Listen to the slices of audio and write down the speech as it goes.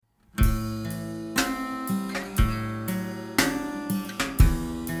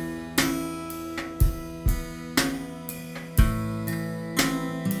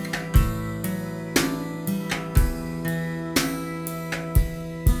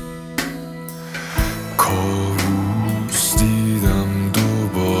کابوس دیدم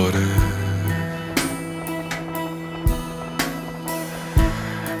دوباره،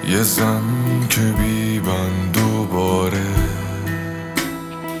 یه زن که بی بند دوباره،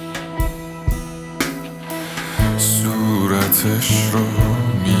 صورتش رو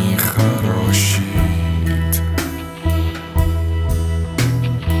میخراشید،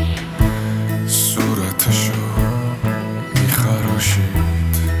 صورتش رو میخراشید،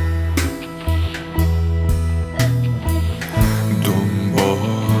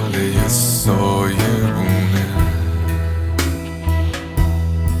 دنبال یه سایه بونه،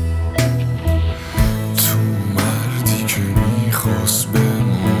 تو مردی که میخواست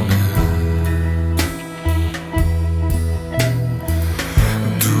بمونه،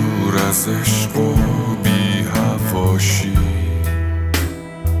 دور از عشق و بی هواشی،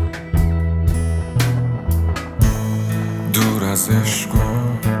 دور از عشق و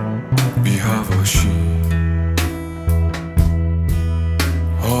بی هواشی.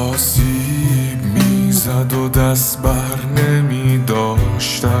 آسیب میزد و دست بر نمی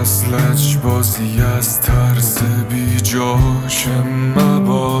داشت از لجبازی، از ترس بی جاش،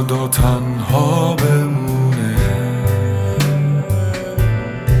 مبادا تنها بمونه.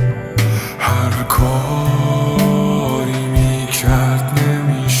 هر کاری میکرد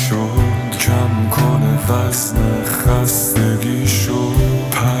نمیشد کم کنه وزن خستگی شد،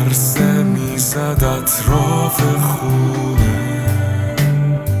 پرسه میزد اطراف خونه،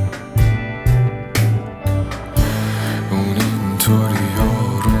 اون اینطوری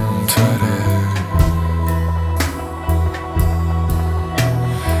آروم تره،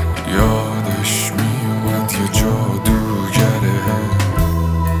 یادش میومد یه جادوگره،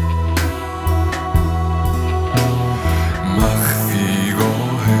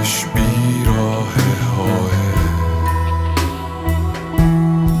 مخفیگاهش بیراه های،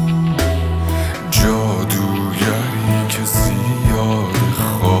 جادوگری که زیاد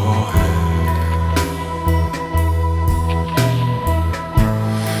خواهه،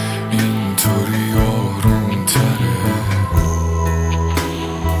 اینطوری آروم تره،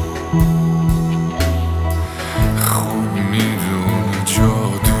 خوب میدونه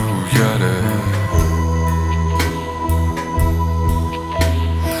جادوگره.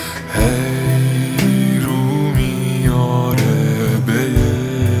 هی رو میاره به یه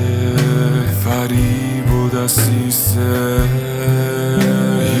فریب و دسیسه،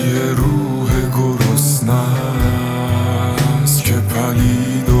 یه روح گرسنه است که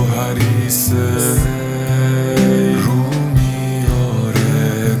پلید و حریصه، رو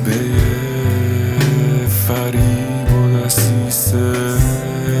میاره به یه فریب و دسیسه،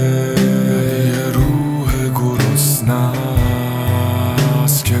 یه روح گرسنه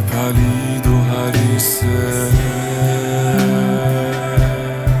که پلید و حریصه.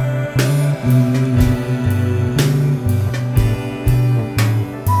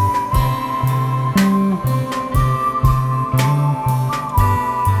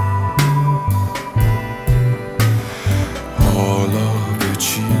 حالا به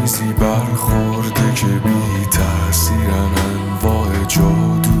چیزی برخورده که بی تأثیرن انواع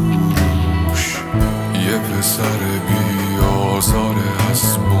جادو روش، یه پسر بی آزاره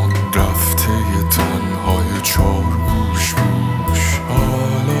از من رفته یه تنهای چار گوش بوش.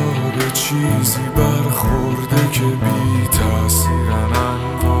 حالا به چیزی